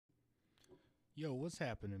Yo, what's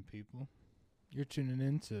happening, people? You're tuning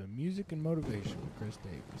in to Music and Motivation with Chris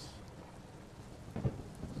Davis.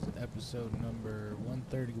 This is episode number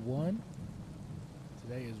 131.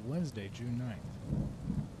 Today is Wednesday, June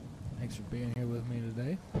 9th. Thanks for being here with me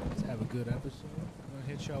today. Let's have a good episode. I'm going to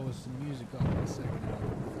hit y'all with some music off my second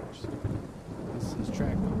album first. This is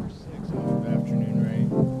track number 6 off of Afternoon Rain,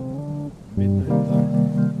 Midnight Thunder.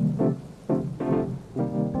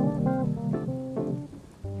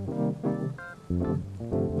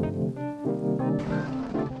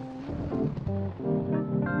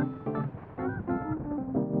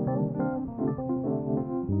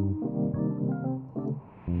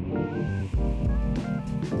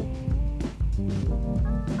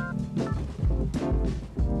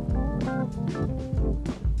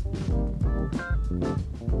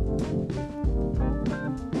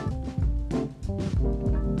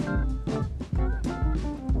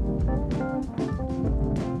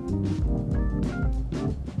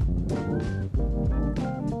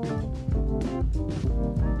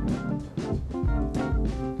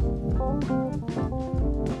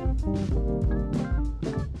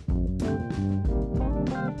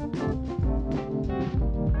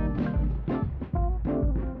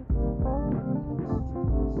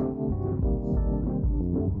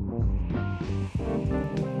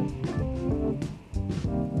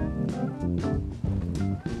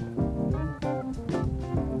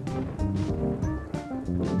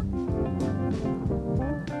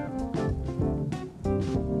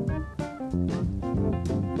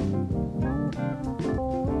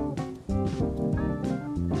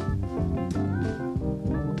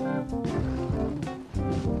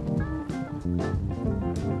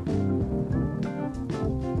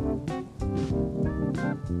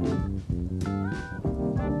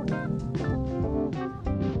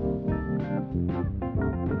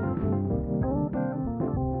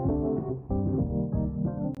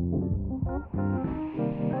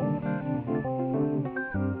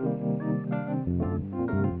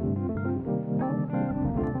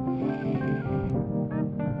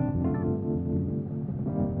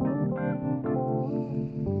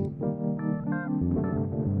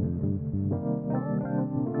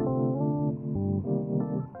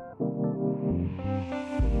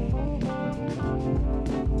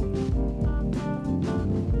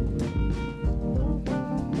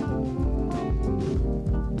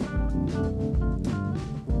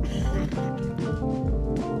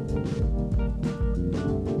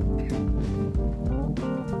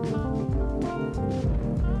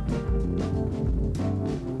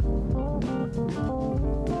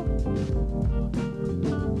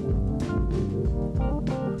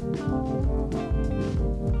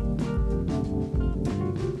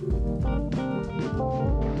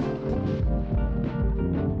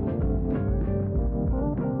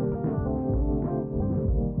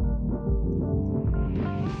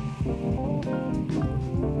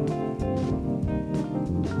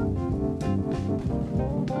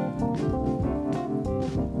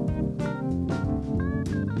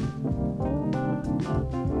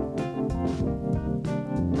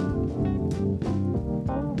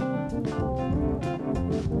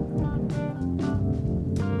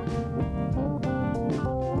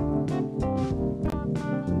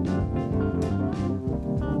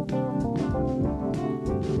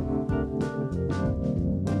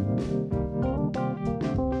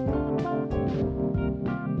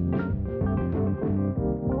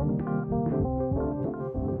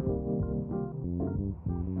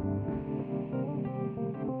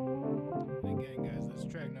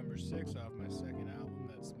 Track number 6 off my second album.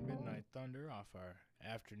 That's Midnight Thunder off our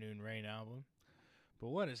Afternoon Rain album. But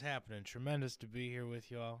what is happening? Tremendous to be here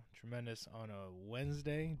with y'all. Tremendous on a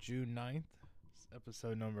Wednesday, June 9th. It's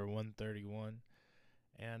episode number 131.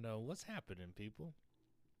 And what's happening, people?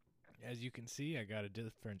 As you can see, I got a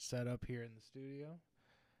different setup here in the studio.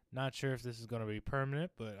 Not sure if this is going to be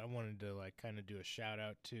permanent, but I wanted to kind of do a shout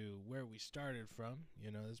out to where we started from.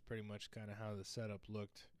 You know, this is pretty much kind of how the setup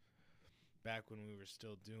looked back when we were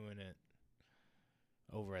still doing it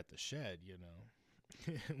over at the shed, you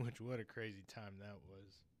know. Which, what a crazy time that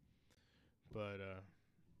was. But,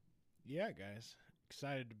 yeah, guys.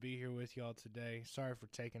 Excited to be here with y'all today. Sorry for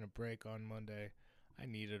taking a break on Monday. I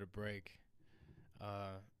needed a break.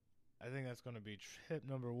 I think that's going to be tip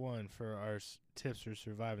number 1 for our tips for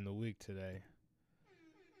surviving the week today.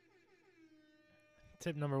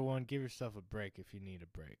 Tip number 1, give yourself a break if you need a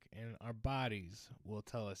break. And our bodies will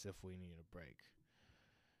tell us if we need a break.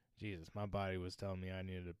 Jesus, my body was telling me I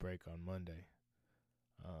needed a break on Monday.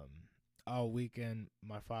 All weekend,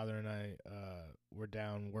 my father and I were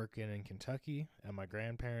down working in Kentucky at my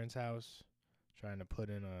grandparents' house, trying to put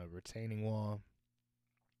in a retaining wall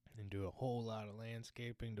and do a whole lot of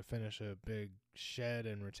landscaping to finish a big shed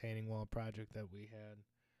and retaining wall project that we had.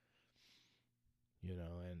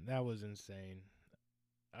 And that was insane.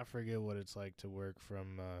 I forget what it's like to work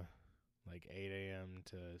from like 8 a.m.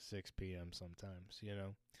 to 6 p.m. sometimes.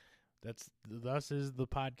 Thus is the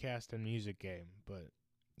podcast and music game, but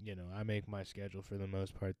I make my schedule for the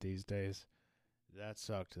most part these days. That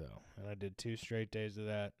sucked though, and I did 2 straight days of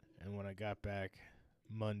that, and when I got back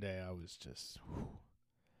Monday, I was just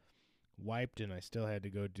wiped, and I still had to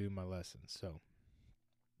go do my lessons. So,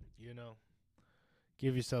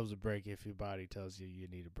 give yourselves a break if your body tells you you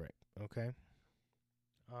need a break, okay?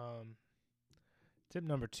 Tip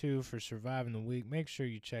number 2 for surviving the week, make sure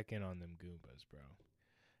you check in on them Goombas, bro.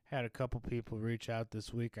 Had a couple people reach out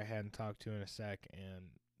this week I hadn't talked to in a sec, and,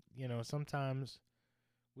 sometimes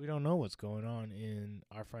we don't know what's going on in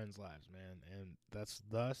our friends' lives, man, and that's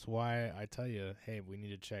thus why I tell you, hey, we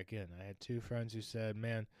need to check in. I had 2 friends who said,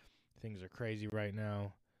 man, things are crazy right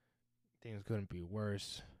now. Things couldn't be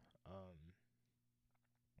worse.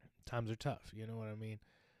 Times are tough, you know what I mean?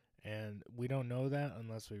 And we don't know that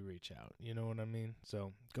unless we reach out, you know what I mean?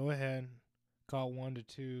 So go ahead, call 1 to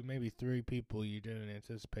 2, maybe 3 people you didn't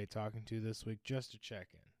anticipate talking to this week just to check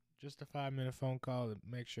in. Just a 5-minute phone call to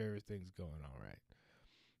make sure everything's going all right.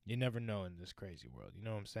 You never know in this crazy world, you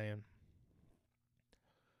know what I'm saying?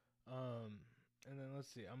 And then let's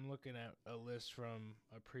see, I'm looking at a list from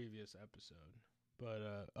a previous episode. But,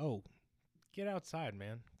 get outside,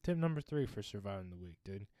 man. Tip number 3 for surviving the week,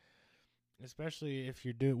 dude. Especially if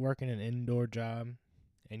you're working an indoor job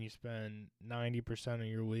and you spend 90% of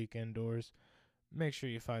your week indoors, make sure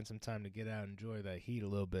you find some time to get out and enjoy that heat a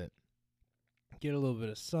little bit. Get a little bit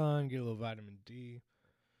of sun, get a little vitamin D.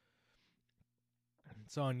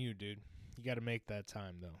 It's on you, dude. You got to make that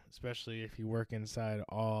time, though, especially if you work inside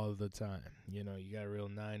all the time. You got a real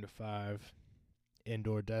 9 to 5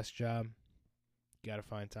 indoor desk job. You got to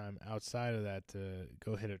find time outside of that to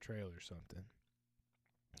go hit a trail or something.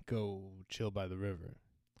 Go chill by the river.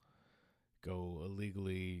 Go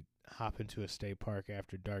illegally hop into a state park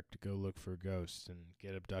after dark to go look for ghosts and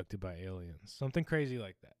get abducted by aliens. Something crazy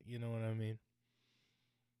like that. You know what I mean?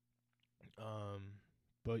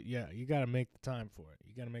 But yeah, you got to make the time for it.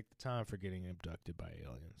 You got to make the time for getting abducted by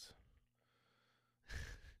aliens.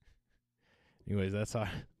 Anyways, that's all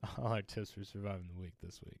our tips for surviving the week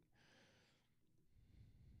this week.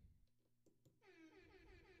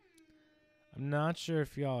 I'm not sure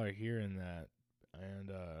if y'all are hearing that.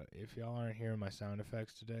 And if y'all aren't hearing my sound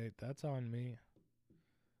effects today, that's on me.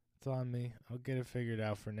 It's on me. I'll get it figured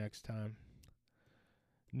out for next time.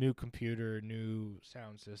 New computer, new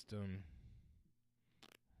sound system.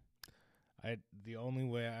 The only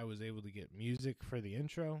way I was able to get music for the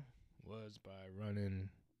intro was by running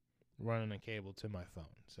a cable to my phone.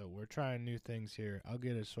 So we're trying new things here. I'll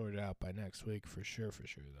get it sorted out by next week for sure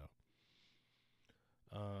though.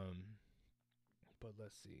 But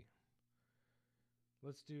let's see.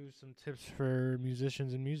 Let's do some tips for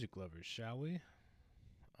musicians and music lovers, shall we?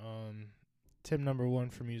 Tip number 1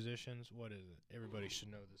 for musicians, what is it? Everybody should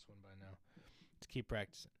know this one by now. To keep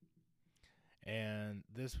practicing. And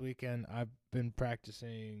this weekend, I've been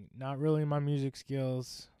practicing not really my music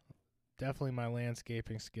skills, definitely my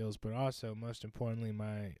landscaping skills, but also, most importantly,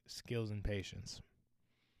 my skills and patience,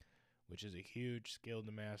 which is a huge skill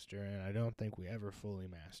to master, and I don't think we ever fully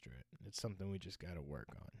master it. It's something we just got to work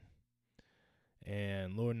on.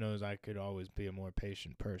 And Lord knows I could always be a more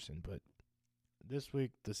patient person, but this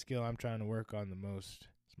week, the skill I'm trying to work on the most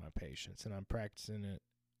is my patience, and I'm practicing it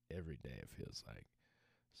every day, it feels like.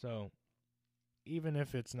 So, even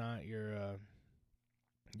if it's not your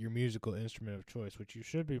musical instrument of choice, which you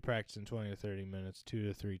should be practicing 20 to 30 minutes, 2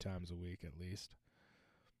 to 3 times a week at least,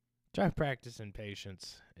 try practicing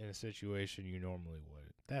patience in a situation you normally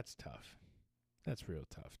would. That's tough. That's real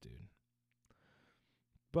tough, dude.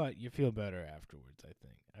 But you feel better afterwards, I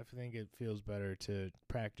think. I think it feels better to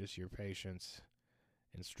practice your patience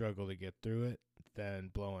and struggle to get through it than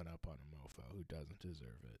blowing up on a mofo who doesn't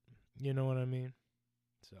deserve it. You know what I mean?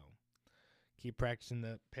 So, keep practicing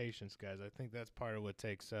that patience, guys. I think that's part of what it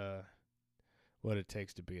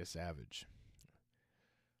takes to be a savage.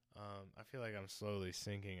 I feel like I'm slowly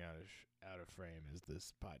sinking out of frame as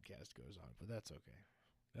this podcast goes on, but that's okay.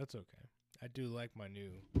 That's okay. I do like my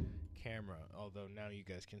new camera, although now you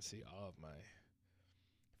guys can see all of my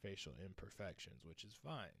facial imperfections, which is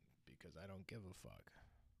fine because I don't give a fuck.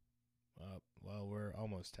 Well, we're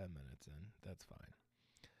almost 10 minutes in. That's fine.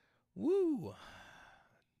 Woo!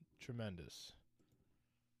 Tremendous.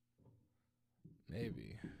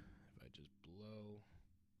 Maybe if I just blow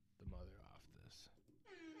the mother off this,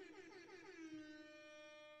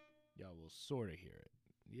 y'all will sort of hear it.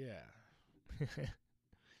 Yeah.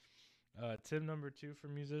 Tip number 2 for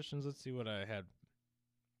musicians. Let's see what I had.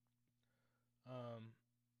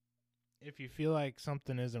 If you feel like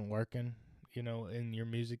something isn't working, in your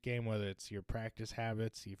music game, whether it's your practice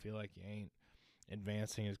habits, you feel like you ain't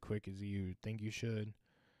advancing as quick as you think you should,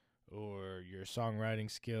 or your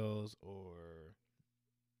songwriting skills, or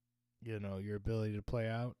your ability to play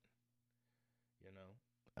out,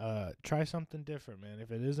 try something different, man.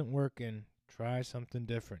 If it isn't working, try something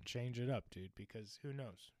different. Change it up, dude, because who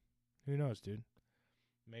knows, dude.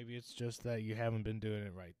 Maybe it's just that you haven't been doing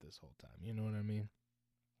it right this whole time. You know what I mean?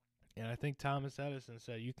 And I think Thomas Edison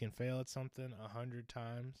said you can fail at something 100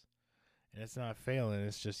 times, and it's not failing.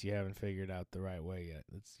 It's just you haven't figured out the right way yet.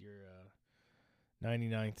 It's your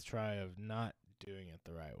 99th try of not doing it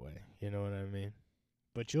the right way. You know what I mean?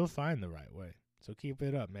 But you'll find the right way. So keep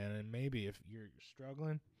it up, man. And maybe if you're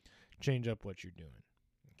struggling, change up what you're doing.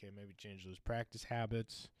 Okay, maybe change those practice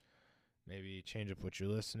habits. Maybe change up what you're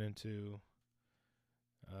listening to.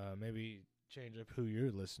 Maybe change up who you're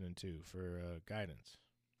listening to for guidance.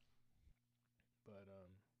 But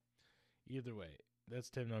either way, that's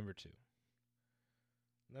tip number 2.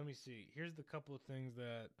 Let me see. Here's the couple of things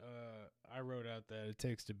that I wrote out that it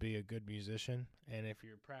takes to be a good musician. And if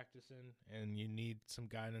you're practicing and you need some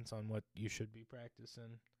guidance on what you should be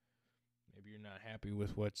practicing, maybe you're not happy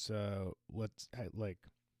with what's like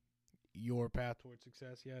your path towards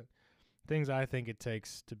success yet. Things I think it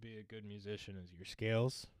takes to be a good musician is your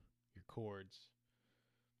scales, your chords.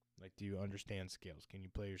 Like, do you understand scales? Can you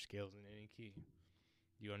play your scales in any key?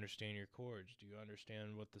 Do you understand your chords? Do you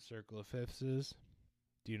understand what the circle of fifths is?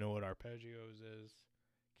 Do you know what arpeggios is?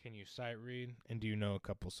 Can you sight read? And do you know a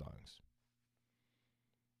couple songs?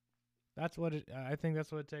 I think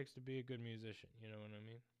that's what it takes to be a good musician. You know what I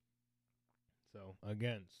mean? So,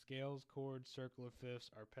 again, scales, chords, circle of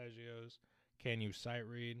fifths, arpeggios. Can you sight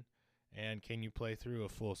read? And can you play through a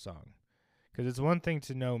full song? Because it's one thing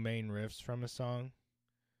to know main riffs from a song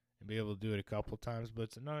and be able to do it a couple times, but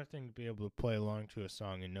it's another thing to be able to play along to a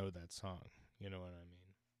song and know that song. You know what I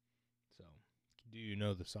mean? So, do you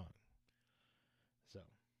know the song? So,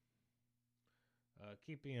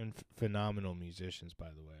 keep being phenomenal musicians, by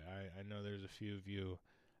the way. I know there's a few of you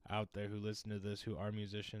out there who listen to this who are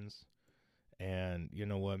musicians. And you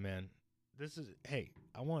know what, man?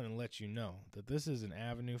 I want to let you know that this is an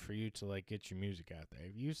avenue for you to, like, get your music out there.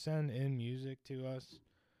 If you send in music to us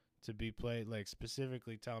to be played, like,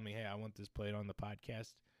 specifically tell me, hey, I want this played on the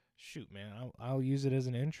podcast, shoot, man, I'll use it as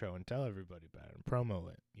an intro and tell everybody about it and promo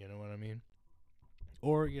it. You know what I mean?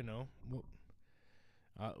 Or,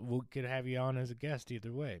 we could have you on as a guest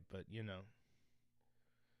either way. But,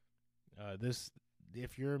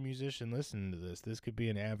 if you're a musician listening to this could be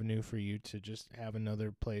an avenue for you to just have another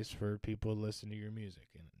place for people to listen to your music.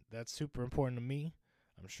 And that's super important to me.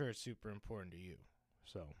 I'm sure it's super important to you.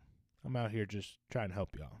 So I'm out here just trying to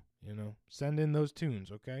help y'all, Send in those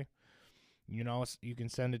tunes, okay? You can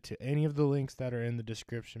send it to any of the links that are in the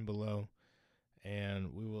description below,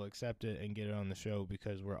 and we will accept it and get it on the show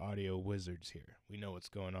because we're audio wizards here. We know what's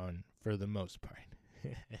going on for the most part.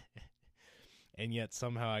 And yet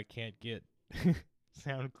somehow I can't get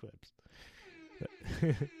sound clips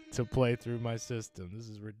to play through my system. This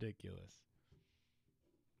is ridiculous.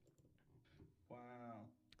 Wow.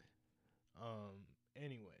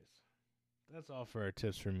 Anyways, that's all for our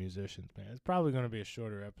tips for musicians, man. It's probably going to be a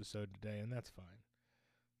shorter episode today, and that's fine.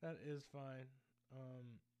 That is fine.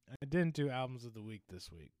 I didn't do albums of the week this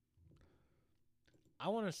week. I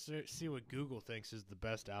want to see what Google thinks is the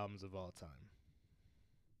best albums of all time.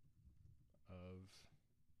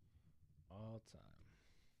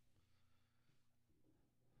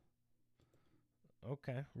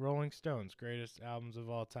 Okay, Rolling Stones, greatest albums of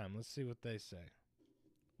all time. Let's see what they say.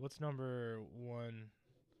 What's number 1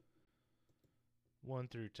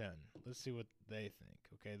 through 10? Let's see what they think.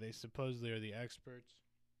 Okay, they supposedly are the experts.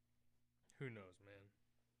 Who knows, man?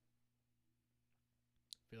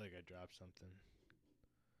 I feel like I dropped something.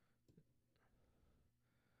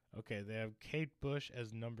 Okay, they have Kate Bush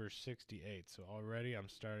as number 68, so already I'm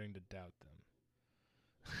starting to doubt them.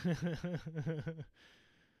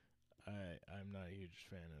 I'm not a huge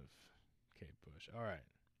fan of Kate Bush. All right.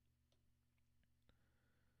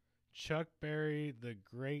 Chuck Berry, The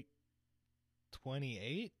Great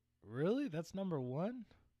 28? Really? That's number 1?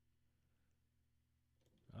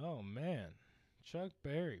 Oh, man. Chuck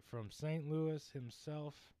Berry from St. Louis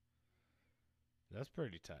himself. That's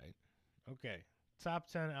pretty tight. Okay. Top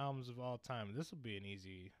 10 albums of all time. This will be an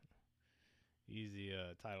easy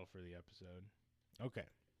title for the episode. Okay.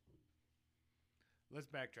 Let's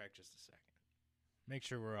backtrack just a second. Make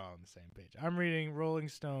sure we're all on the same page. I'm reading Rolling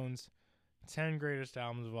Stone's 10 greatest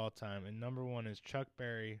albums of all time, and number 1 is Chuck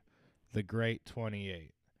Berry, The Great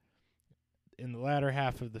 28. In the latter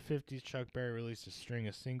half of the 50s, Chuck Berry released a string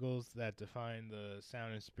of singles that defined the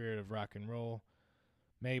sound and spirit of rock and roll.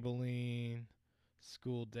 Maybelline,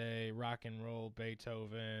 School Day, Rock and Roll,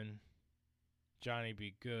 Beethoven, Johnny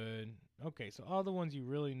Be Good. Okay, so all the ones you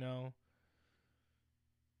really know.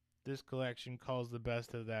 This collection calls the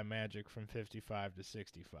best of that magic from 55 to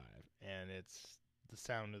 65. And it's the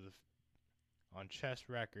sound of on Chess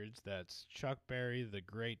Records. That's Chuck Berry, The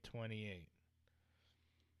Great 28.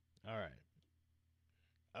 All right.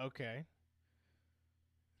 Okay.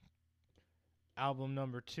 Album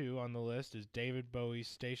number 2 on the list is David Bowie's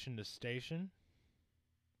Station to Station.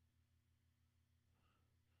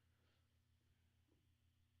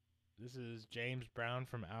 This is James Brown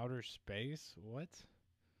from Outer Space. What?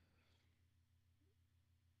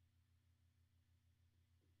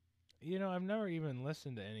 You know, I've never even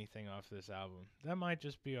listened to anything off this album. That might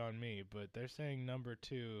just be on me, but they're saying number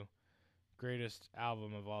 2 greatest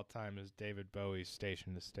album of all time is David Bowie's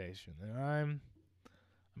Station to Station. And I'm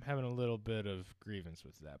having a little bit of grievance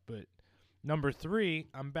with that. But number 3,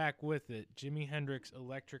 I'm back with it. Jimi Hendrix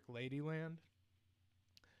Electric Ladyland.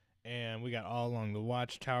 And we got All Along the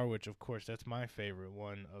Watchtower, which of course that's my favorite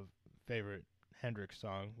favorite Hendrix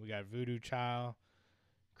song. We got Voodoo Child,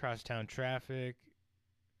 Crosstown Traffic.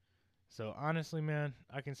 So honestly, man,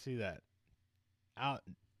 I can see that.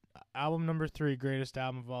 Album number 3, greatest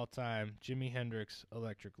album of all time, Jimi Hendrix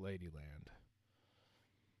Electric Ladyland.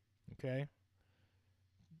 Okay.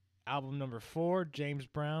 Album number 4, James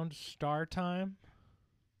Brown, Star Time.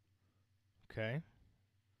 Okay.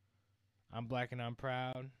 I'm Black and I'm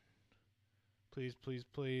Proud. Please, please,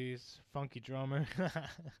 please. Funky Drummer.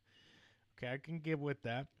 Okay, I can get with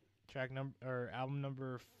that. Album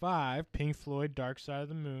number 5, Pink Floyd, Dark Side of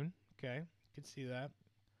the Moon. Okay, can see that.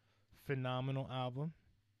 Phenomenal album.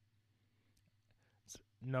 It's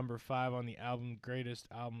number 5 on the album, greatest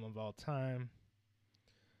album of all time.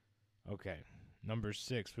 Okay, number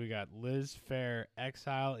 6, we got Liz Phair,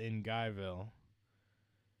 Exile in Guyville.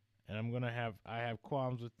 And I have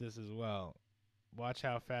qualms with this as well. Watch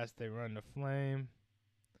How Fast They Run to Flame.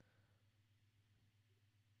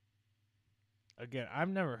 Again, I've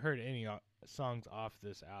never heard any songs off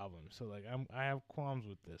this album, so like I have qualms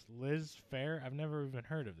with this. Liz Phair, I've never even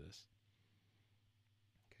heard of this.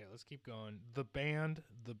 Okay, let's keep going. The band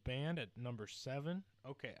at number 7.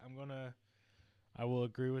 Okay, I will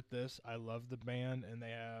agree with this. I love the band, and they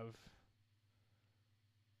have,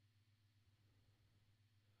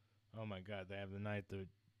 oh my God, they have The Night That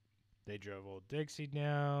They Drove Old Dixie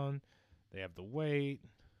Down. They have The Wait.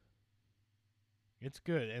 It's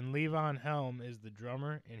good. And Levon Helm is the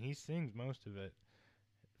drummer, and he sings most of it.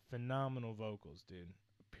 Phenomenal vocals, dude.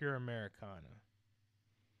 Pure Americana.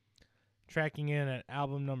 Tracking in at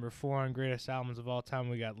album number 4 on greatest albums of all time,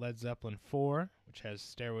 we got Led Zeppelin 4, which has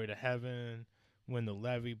Stairway to Heaven, When the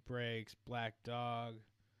Levee Breaks, Black Dog,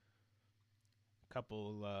 a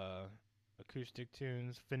couple acoustic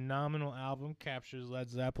tunes. Phenomenal album. Captures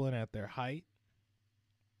Led Zeppelin at their height.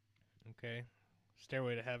 Okay.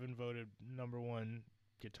 Stairway to Heaven voted number 1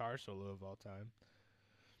 guitar solo of all time.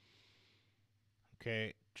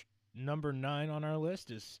 Okay, number 9 on our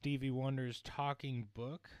list is Stevie Wonder's Talking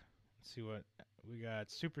Book. Let's see what we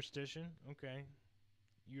got. Superstition. Okay.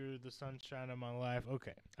 You're the Sunshine of My Life.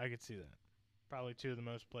 Okay, I could see that. Probably 2 of the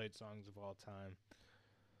most played songs of all time.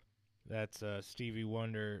 That's Stevie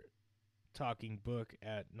Wonder, Talking Book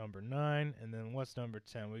at number 9. And then what's number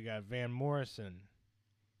 10? We got Van Morrison,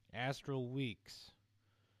 Astral Weeks.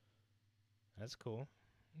 That's cool.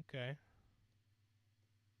 Okay.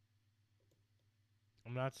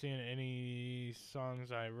 I'm not seeing any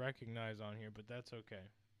songs I recognize on here, but that's okay.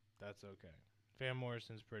 That's okay. Van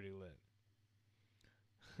Morrison's pretty lit.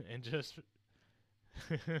 And just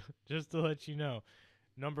to let you know,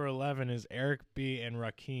 number 11 is Eric B. and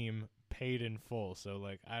Rakim, Paid in Full. So,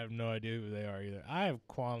 like, I have no idea who they are either. I have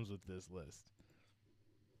qualms with this list.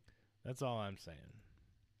 That's all I'm saying.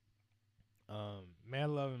 Mad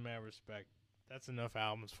Love and Mad Respect. That's enough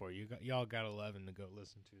albums for you. Y'all got 11 to go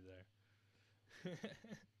listen to there.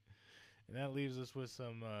 And that leaves us with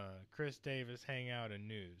some Chris Davis Hangout and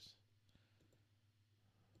News.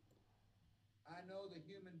 I know the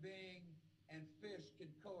human being and fish can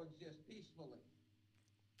coexist peacefully.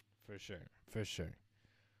 For sure. For sure.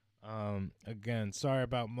 Again, sorry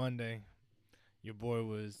about Monday. Your boy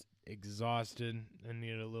was exhausted and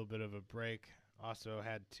needed a little bit of a break. Also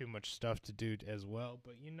had too much stuff to do as well.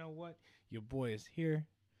 But you know what? Your boy is here.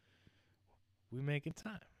 We making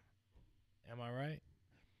time. Am I right?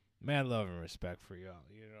 Mad love and respect for y'all.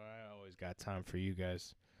 You know, I always got time for you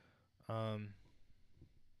guys.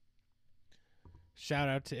 Shout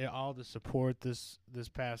out to all the support this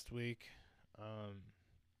past week.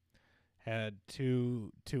 Had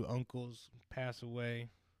two uncles pass away.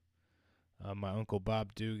 My uncle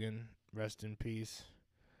Bob Dugan, rest in peace,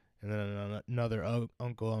 and then another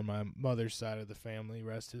uncle on my mother's side of the family,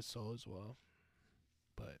 rest his soul as well.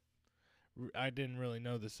 But I didn't really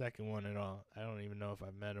know the second one at all. I don't even know if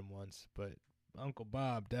I met him once, but Uncle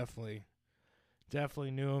Bob definitely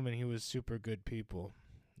knew him, and he was super good people.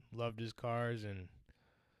 Loved his cars, and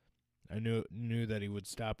I knew that he would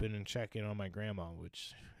stop in and check in on my grandma,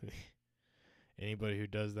 which anybody who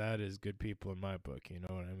does that is good people in my book, you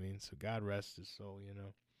know what I mean? So God rest his soul, you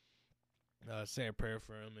know. Say a prayer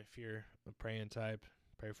for him if you're a praying type.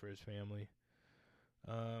 Pray for his family.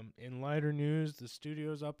 In lighter news, the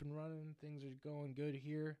studio's up and running. Things are going good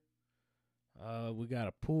here. We got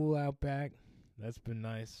a pool out back. That's been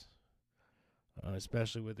nice,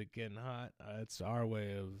 especially with it getting hot. It's our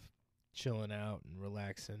way of chilling out and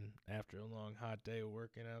relaxing after a long, hot day of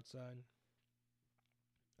working outside.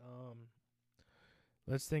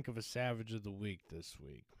 Let's think of a savage of the week this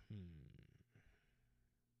week.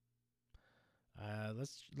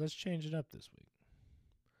 Let's change it up this week.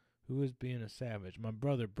 Who is being a savage? My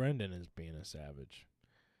brother Brendan is being a savage.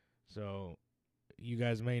 So you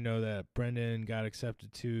guys may know that Brendan got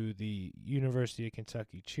accepted to the University of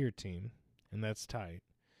Kentucky cheer team, and that's tight.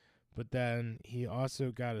 But then he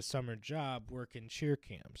also got a summer job working cheer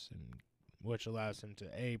camps, which allows him to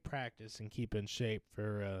A, practice and keep in shape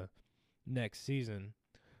for next season,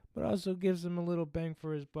 but also gives him a little bang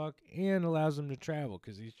for his buck and allows him to travel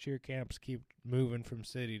because these cheer camps keep moving from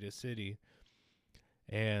city to city,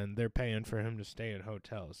 and they're paying for him to stay in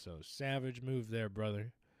hotels. So savage move there,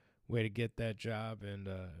 brother. Way to get that job, and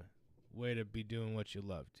way to be doing what you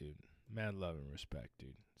love, dude. Mad love and respect,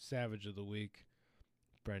 dude. Savage of the week,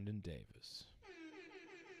 Brendan Davis.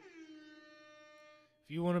 If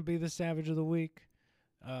you want to be the savage of the week,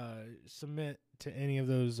 submit to any of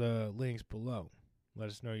those links below. Let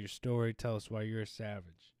us know your story. Tell us why you're a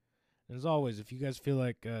savage. And as always, if you guys feel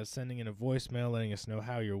like sending in a voicemail, letting us know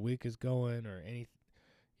how your week is going, or any,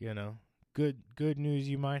 good news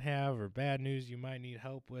you might have or bad news you might need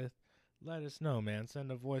help with, let us know, man.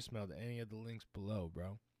 Send a voicemail to any of the links below,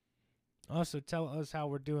 bro. Also, tell us how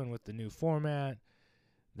we're doing with the new format,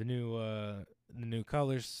 the new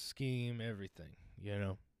color scheme, everything.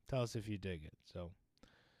 Tell us if you dig it. So,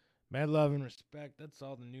 mad love and respect. That's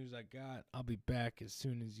all the news I got. I'll be back as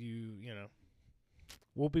soon as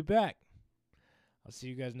we'll be back. I'll see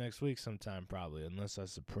you guys next week sometime, probably, unless I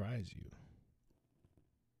surprise you.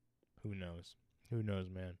 Who knows? Who knows,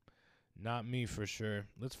 man? Not me for sure.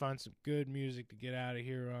 Let's find some good music to get out of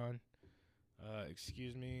here on.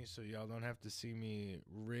 Excuse me, so y'all don't have to see me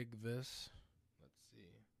rig this. Let's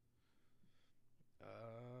see.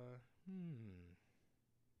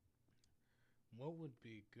 What would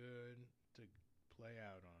be good to play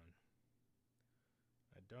out on?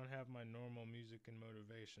 I don't have my normal music and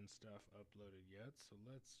motivation stuff uploaded yet, so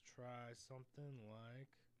let's try something like,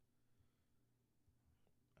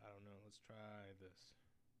 I don't know, let's try this.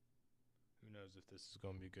 Who knows if this is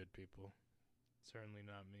going to be good, people? Certainly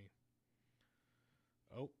not me.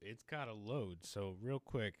 Oh, it's got to load. So real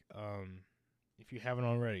quick, if you haven't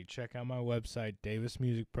already, check out my website,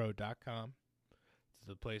 davismusicpro.com. It's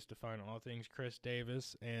the place to find all things Chris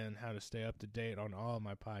Davis and how to stay up to date on all of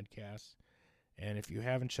my podcasts. And if you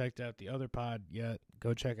haven't checked out the other pod yet,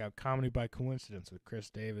 go check out Comedy by Coincidence with Chris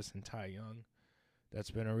Davis and Ty Young.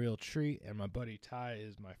 That's been a real treat, and my buddy Ty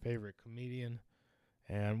is my favorite comedian.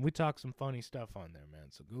 And we talk some funny stuff on there, man.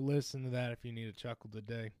 So go listen to that if you need a chuckle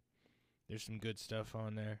today. There's some good stuff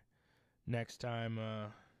on there. Next time,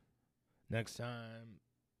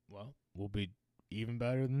 well, we'll be even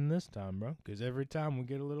better than this time, bro. Because every time we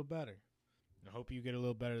get a little better. I hope you get a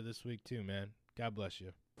little better this week too, man. God bless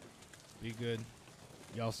you. Be good.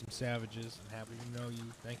 Y'all some savages. I'm happy to know you.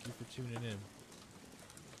 Thank you for tuning in.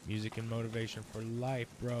 Music and motivation for life,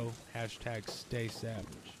 bro. #StaySavage.